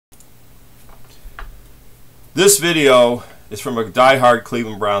This video is from a diehard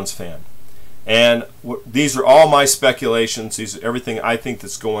Cleveland Browns fan. And these are all my speculations. These are everything I think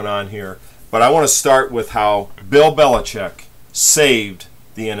that's going on here. But I want to start with how Bill Belichick saved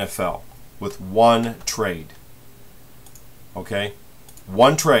the NFL with one trade. Okay?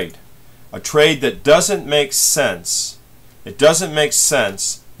 One trade. A trade that doesn't make sense. It doesn't make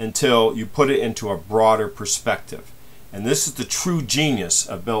sense until you put it into a broader perspective. And this is the true genius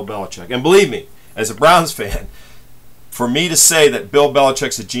of Bill Belichick. And believe me, as a Browns fan, for me to say that Bill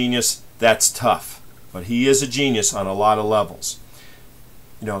Belichick's a genius, that's tough. But he is a genius on a lot of levels.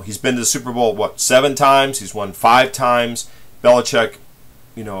 You know, he's been to the Super Bowl, what, 7 times? He's won 5 times. Belichick,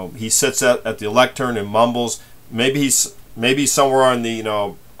 you know, he sits at the lectern and mumbles. Maybe he's somewhere on the,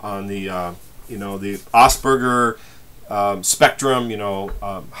 the Asperger spectrum,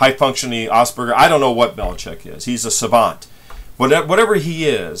 high functioning Asperger. I don't know what Belichick is. He's a savant. But whatever he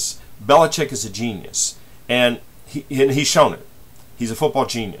is, Belichick is a genius. And he's shown it. He's a football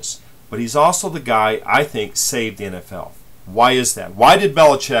genius. But he's also the guy, I think, saved the NFL. Why is that? Why did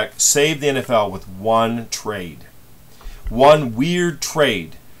Belichick save the NFL with one trade? One weird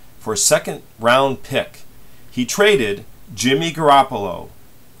trade for a second-round pick. He traded Jimmy Garoppolo,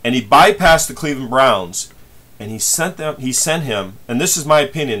 and he bypassed the Cleveland Browns, and he sent him, and this is my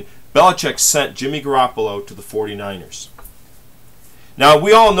opinion, Belichick sent Jimmy Garoppolo to the 49ers. Now,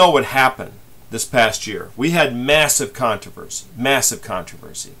 we all know what happened this past year. We had massive controversy. Massive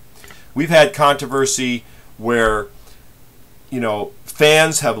controversy. We've had controversy where,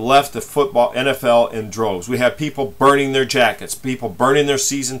 fans have left the NFL in droves. We have people burning their jackets, people burning their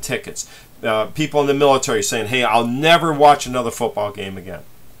season tickets, people in the military saying, hey, I'll never watch another football game again.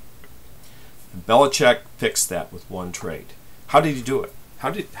 And Belichick fixed that with one trade. How did he do it?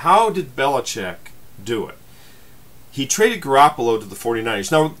 How did Belichick do it? He traded Garoppolo to the 49ers.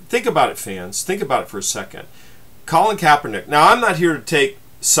 Now, think about it, fans. Think about it for a second. Colin Kaepernick. Now, I'm not here to take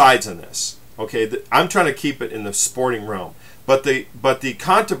sides on this. Okay, I'm trying to keep it in the sporting realm. But the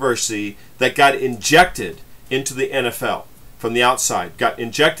controversy that got injected into the NFL from the outside got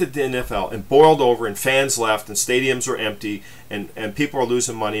injected to the NFL and boiled over, and fans left, and stadiums were empty, and people are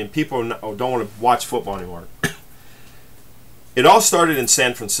losing money, and people don't want to watch football anymore. It all started in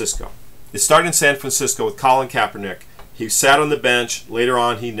San Francisco. It started in San Francisco with Colin Kaepernick. He sat on the bench. Later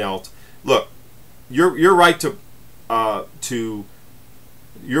on, he knelt. Look, your right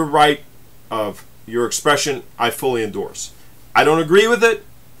your right of your expression, I fully endorse. I don't agree with it.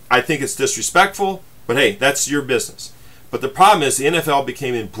 I think it's disrespectful. But hey, that's your business. But the problem is the NFL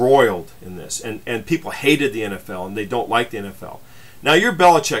became embroiled in this, and people hated the NFL, and they don't like the NFL. Now, you're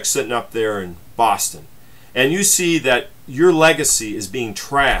Belichick sitting up there in Boston, and you see that your legacy is being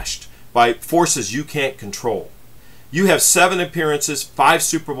trashed by forces you can't control. You have 7 appearances, 5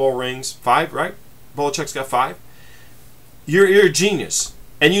 Super Bowl rings, 5, right? Belichick's got 5. You're a genius,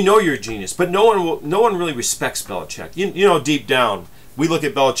 and you know you're a genius, but no one really respects Belichick. You know, deep down, we look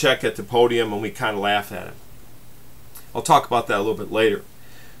at Belichick at the podium and we kind of laugh at him. I'll talk about that a little bit later.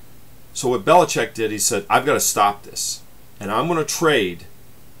 So what Belichick did, he said, I've got to stop this, and I'm going to trade.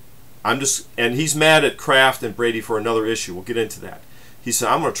 And he's mad at Kraft and Brady for another issue. We'll get into that. He said,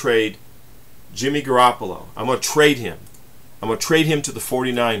 I'm going to trade Jimmy Garoppolo. I'm going to trade him. I'm going to trade him to the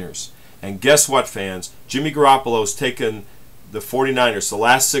 49ers. And guess what, fans? Jimmy Garoppolo's taken the 49ers the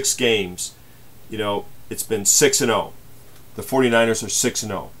last 6 games. It's been 6-0. The 49ers are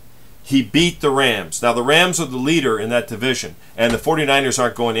 6-0. He beat the Rams. Now, the Rams are the leader in that division, and the 49ers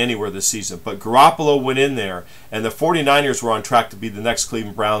aren't going anywhere this season. But Garoppolo went in there, and the 49ers were on track to be the next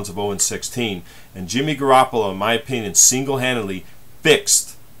Cleveland Browns of 0-16. And Jimmy Garoppolo, in my opinion, single-handedly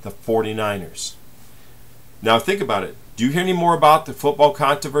fixed the 49ers. Now, think about it. Do you hear any more about the football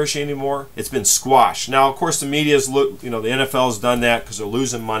controversy anymore? It's been squashed. Now, of course, the media's the NFL has done that because they're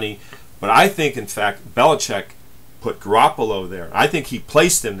losing money. But I think, in fact, Belichick put Garoppolo there. I think he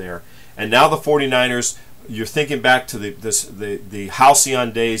placed him there. And now the 49ers, you're thinking back to the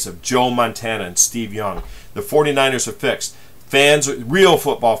halcyon days of Joe Montana and Steve Young. The 49ers are fixed. Fans, real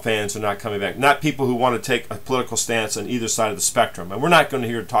football fans, are not coming back. Not people who want to take a political stance on either side of the spectrum. And we're not going to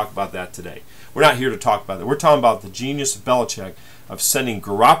here to talk about that today. We're not here to talk about that. We're talking about the genius of Belichick of sending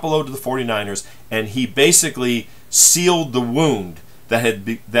Garoppolo to the 49ers, and he basically sealed the wound that had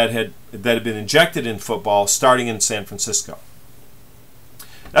been injected in football starting in San Francisco.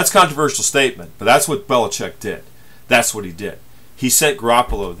 That's a controversial statement, but that's what Belichick did. That's what he did. He sent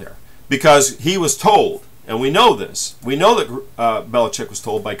Garoppolo there because he was told, and we know this. We know that Belichick was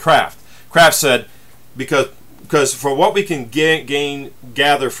told by Kraft. Kraft said, because from what we can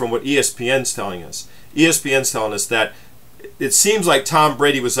gather from what ESPN's telling us, ESPN's telling us that it seems like Tom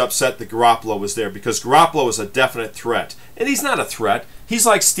Brady was upset that Garoppolo was there because Garoppolo is a definite threat. And he's not a threat. He's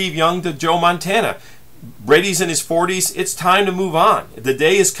like Steve Young to Joe Montana. Brady's in his 40s. It's time to move on. The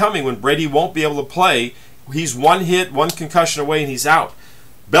day is coming when Brady won't be able to play. He's one hit, one concussion away, and he's out.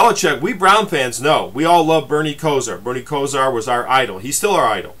 Belichick, we Brown fans know. We all love Bernie Kosar. Bernie Kosar was our idol. He's still our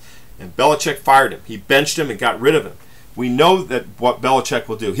idol. And Belichick fired him. He benched him and got rid of him. We know that what Belichick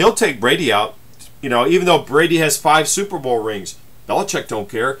will do. He'll take Brady out. You know, even though Brady has 5 Super Bowl rings, Belichick don't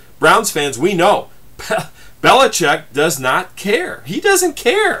care. Browns fans, we know. Belichick does not care. He doesn't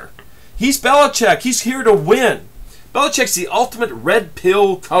care. He's Belichick. He's here to win. Belichick's the ultimate red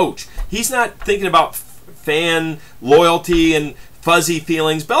pill coach. He's not thinking about fan loyalty and fuzzy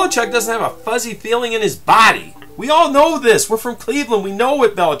feelings. Belichick doesn't have a fuzzy feeling in his body. We all know this. We're from Cleveland. We know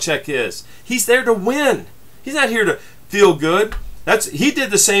what Belichick is. He's there to win. He's not here to feel good. He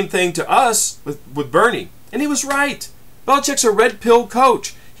did the same thing to us with Bernie, and he was right. Belichick's a red pill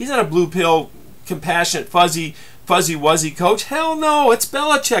coach. He's not a blue pill, compassionate, fuzzy wuzzy coach. Hell no, it's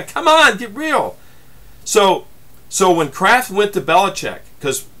Belichick. Come on, get real. So when Kraft went to Belichick,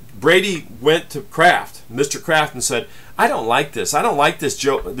 because Brady went to Kraft, Mr. Kraft, and said, I don't like this. I don't like this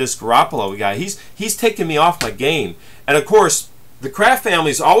Garoppolo guy. He's taking me off my game. And of course, the Kraft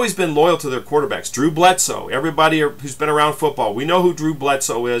family's always been loyal to their quarterbacks. Drew Bledsoe, everybody who's been around football, we know who Drew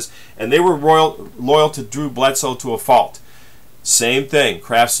Bledsoe is, and they were loyal to Drew Bledsoe to a fault. Same thing.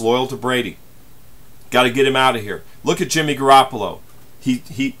 Kraft's loyal to Brady. Got to get him out of here. Look at Jimmy Garoppolo.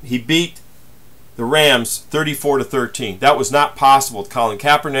 He beat the Rams 34-13. That was not possible with Colin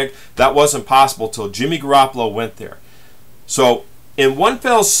Kaepernick. That wasn't possible till Jimmy Garoppolo went there. So in one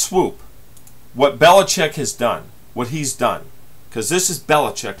fell swoop, what Belichick has done, what he's done, because this is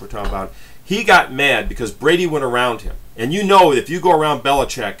Belichick we're talking about. He got mad because Brady went around him. And you know if you go around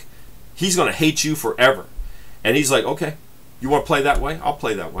Belichick, he's going to hate you forever. And he's like, okay, you want to play that way? I'll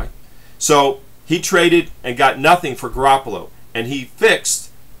play that way. So he traded and got nothing for Garoppolo. And he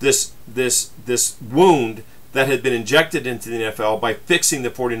fixed this wound that had been injected into the NFL by fixing the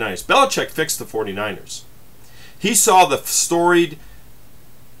 49ers. Belichick fixed the 49ers. He saw the storied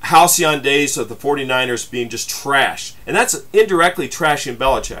halcyon days of the 49ers being just trash. And that's indirectly trashing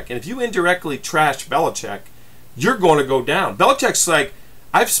Belichick. And if you indirectly trash Belichick, you're going to go down. Belichick's like,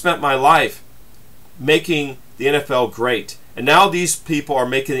 I've spent my life making the NFL great. And now these people are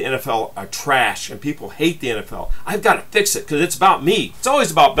making the NFL a trash. And people hate the NFL. I've got to fix it because it's about me. It's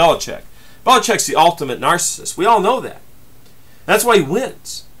always about Belichick. Belichick's the ultimate narcissist. We all know that. That's why he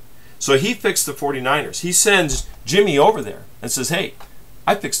wins. So he fixed the 49ers. He sends Jimmy over there and says, hey,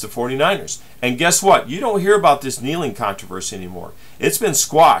 I fixed the 49ers. And guess what? You don't hear about this kneeling controversy anymore. It's been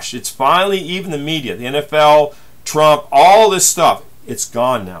squashed. It's finally, even the media, the NFL, Trump, all this stuff, it's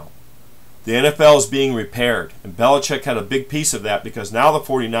gone now. The NFL is being repaired. And Belichick had a big piece of that because now the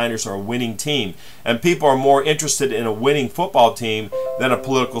 49ers are a winning team. And people are more interested in a winning football team than a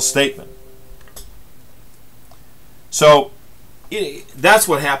political statement. So that's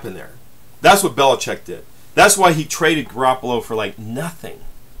what happened there. That's what Belichick did. That's why he traded Garoppolo for like nothing.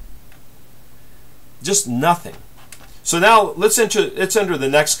 Just nothing. So now let's enter the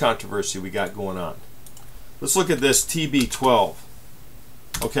next controversy we got going on. Let's look at this TB12.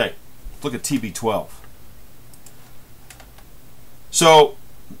 Okay, look at TB12. So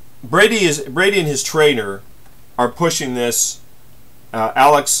Brady and his trainer are pushing this.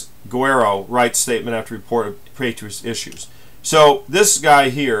 Alex Guerrero writes statement after report of Patriots issues. So this guy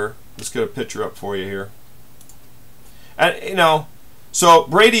here, let's get a picture up for you here. And you know, so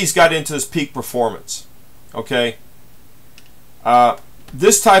Brady's got into this peak performance. Okay.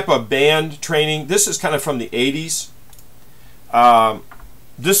 This type of band training, this is kind of from the 80s.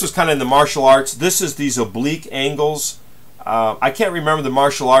 This was kind of in the martial arts. This is these oblique angles. I can't remember the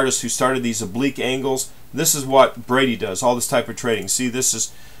martial artist who started these oblique angles. This is what Brady does, all this type of training. See, this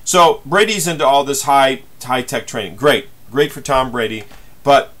is, so Brady's into all this high-tech training. Great for Tom Brady.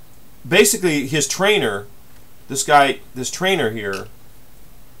 But basically his trainer, this trainer here,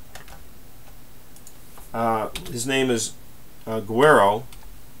 his name is Guerrero.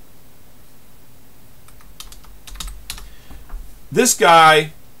 This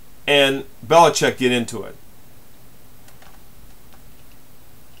guy and Belichick get into it.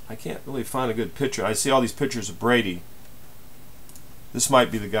 I can't really find a good picture. I see all these pictures of Brady. This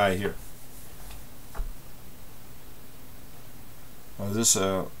might be the guy here. Or is this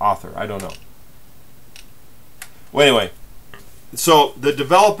an author? I don't know. Well, anyway, so the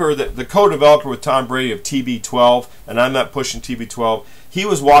developer, the co-developer with Tom Brady of TB12, and I'm not pushing TB12, he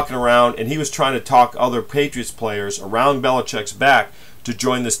was walking around and he was trying to talk other Patriots players around Belichick's back to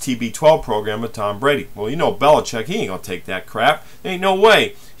join this TB12 program with Tom Brady. Well, you know Belichick, he ain't going to take that crap. There ain't no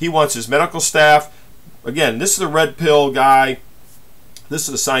way. He wants his medical staff. Again, this is a red pill guy. This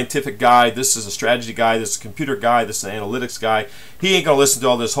is a scientific guy. This is a strategy guy. This is a computer guy. This is an analytics guy. He ain't going to listen to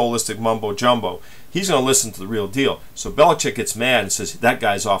all this holistic mumbo jumbo. He's going to listen to the real deal. So Belichick gets mad and says, that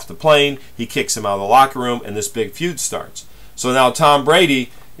guy's off the plane. He kicks him out of the locker room, and this big feud starts. So now Tom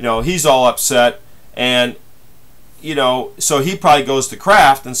Brady, he's all upset, and so he probably goes to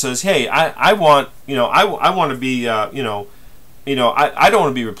Kraft and says, hey, I want to be, I don't want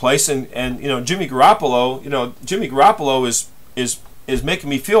to be replaced, and Jimmy Garoppolo is making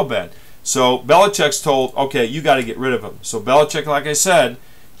me feel bad. So Belichick's told, okay, you got to get rid of him. So Belichick, like I said,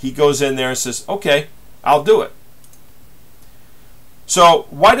 he goes in there and says, okay, I'll do it. So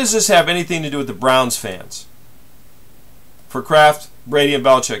why does this have anything to do with the Browns fans? For Kraft, Brady, and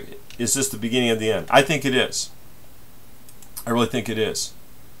Belichick, is this the beginning of the end? I think it is. I really think it is.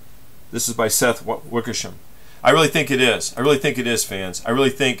 This is by Seth Wickersham. I really think it is. I really think it is, fans. I really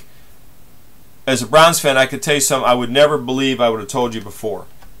think, as a Browns fan, I could tell you something I would never believe I would have told you before.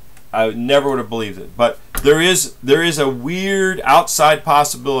 I never would have believed it. But there is a weird outside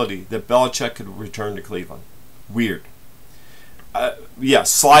possibility that Belichick could return to Cleveland. Weird. Yeah,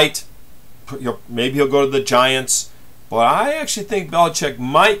 slight. Maybe he'll go to the Giants. But I actually think Belichick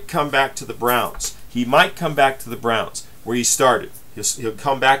might come back to the Browns. He might come back to the Browns, where he started. He'll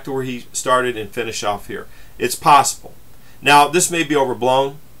come back to where he started and finish off here. It's possible. Now, this may be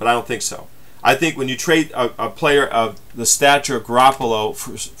overblown, but I don't think so. I think when you trade a player of the stature of Garoppolo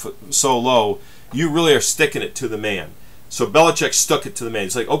for so low, you really are sticking it to the man. So Belichick stuck it to the man.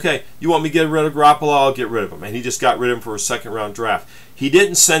 He's like, okay, you want me to get rid of Garoppolo? I'll get rid of him. And he just got rid of him for a second-round draft. He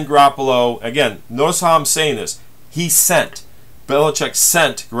didn't send Garoppolo. Again, notice how I'm saying this. Belichick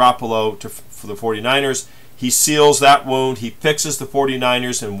sent Garoppolo for the 49ers. He seals that wound. He fixes the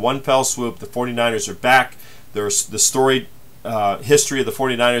 49ers in one fell swoop. The 49ers are back. The storied history of the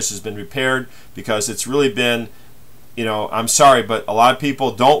 49ers has been repaired because it's really been, I'm sorry, but a lot of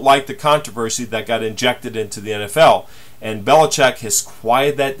people don't like the controversy that got injected into the NFL. And Belichick has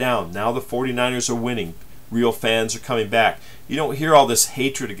quieted that down. Now the 49ers are winning. Real fans are coming back. You don't hear all this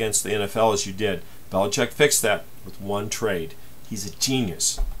hatred against the NFL as you did. Belichick fixed that with one trade. He's a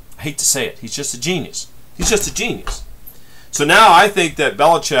genius. I hate to say it. He's just a genius. He's just a genius. So now I think that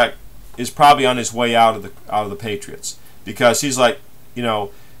Belichick is probably on his way out of the Patriots, because he's like, as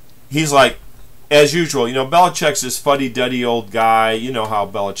usual, Belichick's this fuddy-duddy old guy. You know how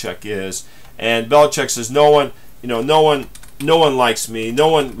Belichick is, and Belichick says, no one likes me, no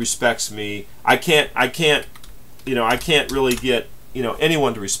one respects me. I can't really get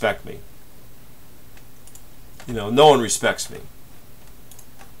anyone to respect me. No one respects me.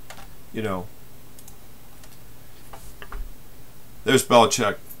 There's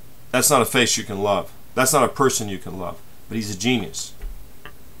Belichick. That's not a face you can love. That's not a person you can love. But he's a genius.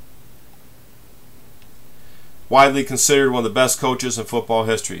 Widely considered one of the best coaches in football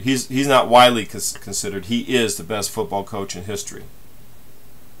history. He's not widely considered. He is the best football coach in history.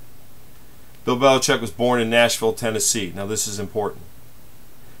 Bill Belichick was born in Nashville, Tennessee. Now this is important.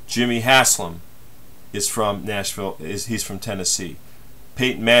 Jimmy Haslam is from Nashville. He's from Tennessee.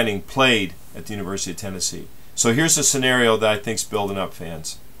 Peyton Manning played at the University of Tennessee. So here's a scenario that I think's building up,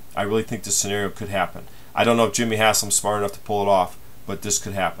 fans. I really think this scenario could happen. I don't know if Jimmy Haslam's smart enough to pull it off, but this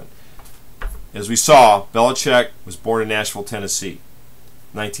could happen. As we saw, Belichick was born in Nashville, Tennessee,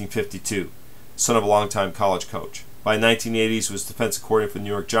 1952, son of a longtime college coach. By the 1980s, he was defensive coordinator for the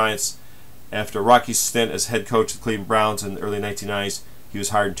New York Giants. After a rocky stint as head coach of the Cleveland Browns in the early 1990s, he was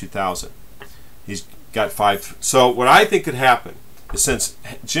hired in 2000. He's got 5. So what I think could happen is, since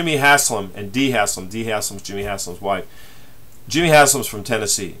Jimmy Haslam and Dee Haslam's Jimmy Haslam's wife, Jimmy Haslam's from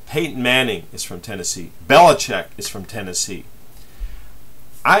Tennessee. Peyton Manning is from Tennessee. Belichick is from Tennessee.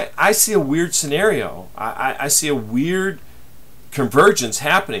 I see a weird scenario. I see a weird convergence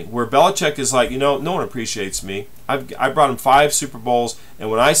happening where Belichick is like, no one appreciates me. I brought him 5 Super Bowls,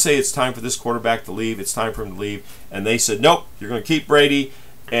 and when I say it's time for this quarterback to leave, it's time for him to leave. And they said, nope, you're going to keep Brady,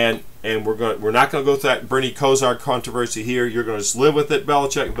 and we're not going to go through that Bernie Kosar controversy here. You're going to just live with it,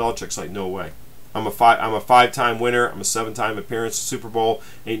 Belichick. And Belichick's like, no way. I'm a 5-time winner. I'm a 7-time appearance at Super Bowl.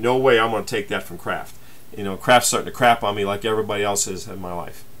 Ain't no way I'm going to take that from Kraft. Kraft's starting to crap on me like everybody else is in my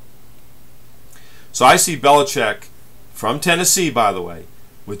life. So I see Belichick from Tennessee, by the way,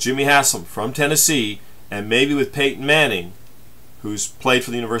 with Jimmy Haslam from Tennessee, and maybe with Peyton Manning, who's played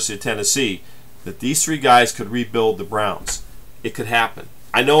for the University of Tennessee, that these 3 guys could rebuild the Browns. It could happen.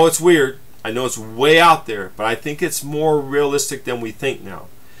 I know it's weird. I know it's way out there, but I think it's more realistic than we think now.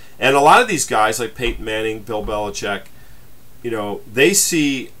 And a lot of these guys, like Peyton Manning, Bill Belichick, they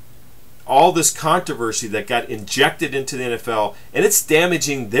see all this controversy that got injected into the NFL, and it's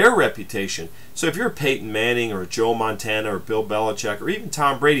damaging their reputation. So if you're Peyton Manning or Joe Montana or Bill Belichick or even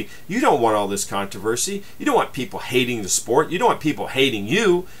Tom Brady, you don't want all this controversy. You don't want people hating the sport. You don't want people hating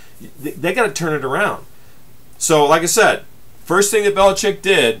you. They got to turn it around. So like I said, first thing that Belichick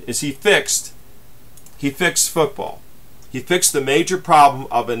did is he fixed football. He fixed the major problem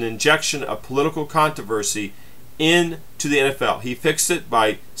of an injection of political controversy into the NFL. He fixed it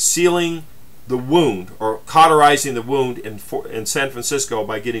by sealing the wound or cauterizing the wound in San Francisco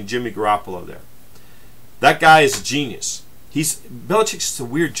by getting Jimmy Garoppolo there. That guy is a genius. Belichick's just a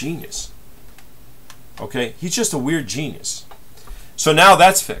weird genius. Okay? He's just a weird genius. So now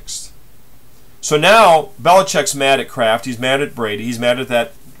that's fixed. So now Belichick's mad at Kraft. He's mad at Brady. He's mad at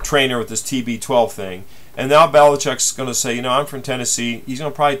that trainer with this TB12 thing. And now Belichick's going to say, I'm from Tennessee. He's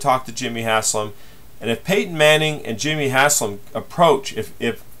going to probably talk to Jimmy Haslam. And if Peyton Manning and Jimmy Haslam approach, if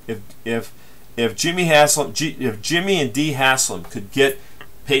Jimmy and Dee Haslam could get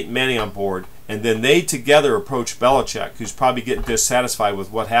Peyton Manning on board, and then they together approach Belichick, who's probably getting dissatisfied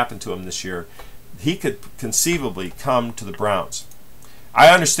with what happened to him this year, he could conceivably come to the Browns. I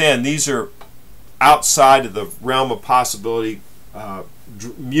understand these are outside of the realm of possibility,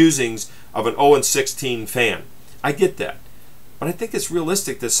 musings of an 0-16 fan. I get that. But I think it's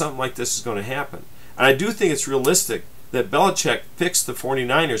realistic that something like this is going to happen. And I do think it's realistic that Belichick fixed the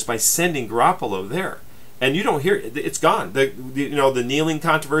 49ers by sending Garoppolo there. And you don't hear it. It's gone. The kneeling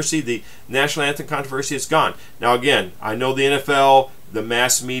controversy, the national anthem controversy, it's gone. Now, again, I know the NFL, the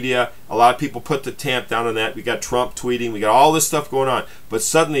mass media, a lot of people put the tamp down on that. We got Trump tweeting. We got all this stuff going on. But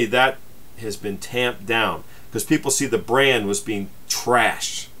suddenly that has been tamped down because people see the brand was being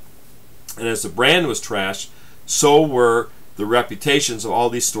trashed. And as the brand was trashed, so were the reputations of all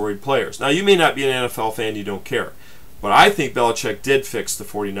these storied players. Now, you may not be an NFL fan, you don't care. But I think Belichick did fix the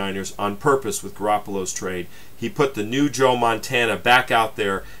 49ers on purpose with Garoppolo's trade. He put the new Joe Montana back out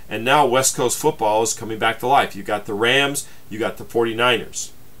there, and now West Coast football is coming back to life. You got the Rams, you got the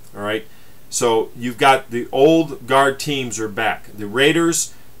 49ers. All right? So you've got the old guard teams are back. The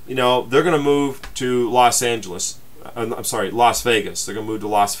Raiders, they're going to move to Los Angeles. Las Vegas. They're going to move to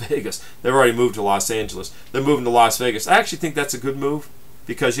Las Vegas. They've already moved to Los Angeles. They're moving to Las Vegas. I actually think that's a good move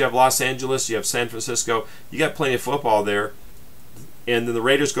because you have Los Angeles, you have San Francisco, you got plenty of football there. And then the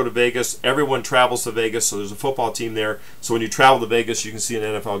Raiders go to Vegas. Everyone travels to Vegas, so there's a football team there. So when you travel to Vegas, you can see an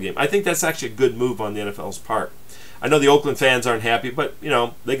NFL game. I think that's actually a good move on the NFL's part. I know the Oakland fans aren't happy, but,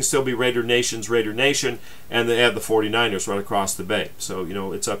 they can still be Raider Nation, and they have the 49ers right across the bay. So,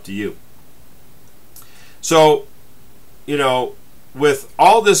 it's up to you. So, with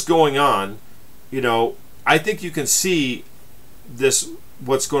all this going on, I think you can see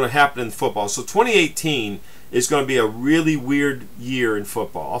what's going to happen in football. So 2018 is going to be a really weird year in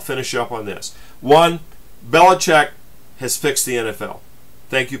football. I'll finish up on this. One, Belichick has fixed the NFL.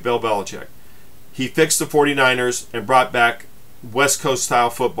 Thank you, Bill Belichick. He fixed the 49ers and brought back West Coast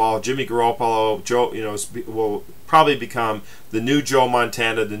style football. Jimmy Garoppolo, will probably become the new Joe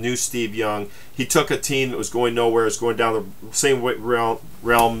Montana, the new Steve Young. He took a team that was going nowhere, is going down the same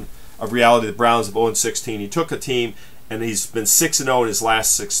realm of reality, the Browns of 0-16. He took a team, and he's been 6-0 in his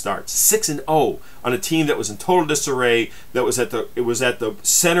last 6 starts. 6-0 on a team that was in total disarray. That was at the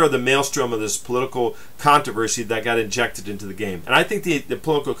center of the maelstrom of this political controversy that got injected into the game. And I think the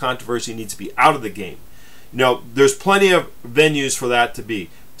political controversy needs to be out of the game. There's plenty of venues for that to be.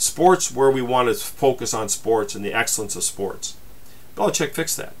 Sports where we want to focus on sports and the excellence of sports. Belichick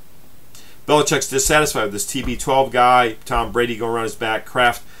fixed that. Belichick's dissatisfied with this TB12 guy, Tom Brady going around his back,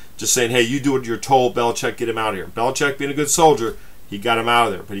 Kraft just saying, hey, you do what you're told, Belichick, get him out of here. Belichick being a good soldier, he got him out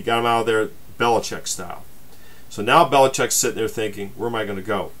of there, but he got him out of there Belichick style. So now Belichick's sitting there thinking, where am I going to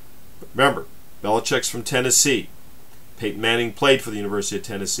go? But remember, Belichick's from Tennessee. Peyton Manning played for the University of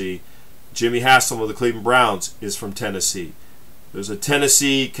Tennessee. Jimmy Haslam of the Cleveland Browns is from Tennessee. There's a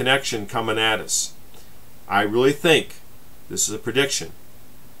Tennessee connection coming at us. I really think, this is a prediction,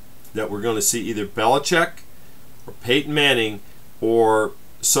 that we're going to see either Belichick or Peyton Manning or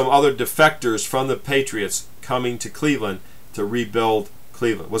some other defectors from the Patriots coming to Cleveland to rebuild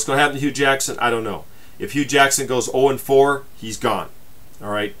Cleveland. What's going to happen to Hugh Jackson? I don't know. If Hugh Jackson goes 0-4, he's gone.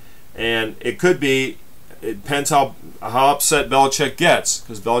 All right? And it could be, it depends how upset Belichick gets,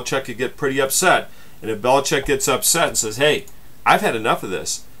 because Belichick could get pretty upset. And if Belichick gets upset and says, hey, I've had enough of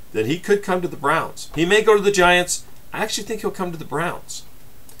this, then he could come to the Browns. He may go to the Giants. I actually think he'll come to the Browns.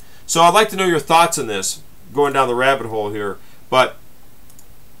 So I'd like to know your thoughts on this, going down the rabbit hole here. But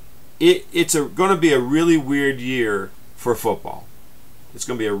it's going to be a really weird year for football. It's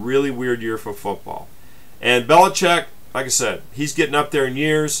going to be a really weird year for football. And Belichick like I said, he's getting up there in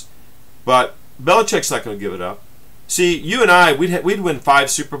years, but Belichick's not going to give it up. See, you and I, we'd win 5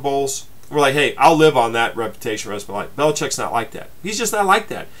 Super Bowls. We're like, hey, I'll live on that reputation for the rest of my life. Belichick's not like that. He's just not like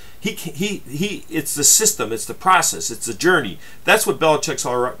that. It's the system, it's the process, it's the journey. That's what Belichick's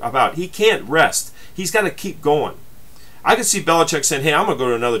all about. He can't rest. He's got to keep going. I can see Belichick saying, hey, I'm going to go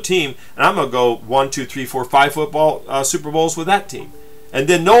to another team, and I'm going to go 1, 2, 3, 4, 5 football Super Bowls with that team. And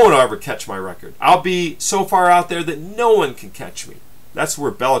then no one will ever catch my record. I'll be so far out there that no one can catch me. That's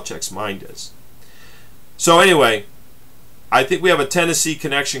where Belichick's mind is. So anyway, I think we have a Tennessee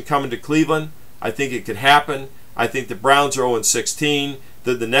connection coming to Cleveland. I think it could happen. I think the Browns are 0-16.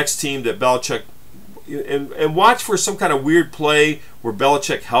 The next team that Belichick... And watch for some kind of weird play where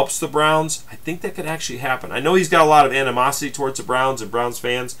Belichick helps the Browns. I think that could actually happen. I know he's got a lot of animosity towards the Browns and Browns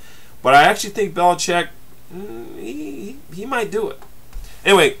fans, but I actually think Belichick, he might do it.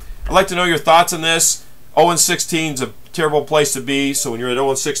 Anyway, I'd like to know your thoughts on this. 0-16 is a terrible place to be, so when you're at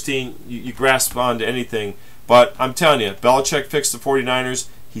 0-16, you grasp onto anything. But I'm telling you, Belichick fixed the 49ers.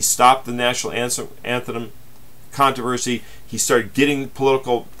 He stopped the national anthem controversy. He started getting the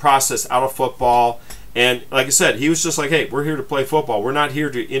political process out of football. And like I said, he was just like, hey, we're here to play football. We're not here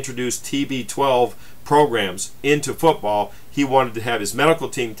to introduce TB12 programs into football. He wanted to have his medical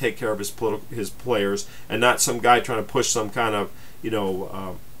team take care of his players and not some guy trying to push some kind of,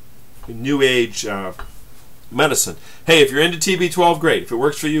 new age medicine. Hey, if you're into TB12, great. If it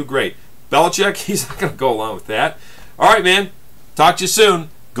works for you, great. Belichick, he's not going to go along with that. All right, man. Talk to you soon.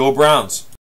 Go Browns.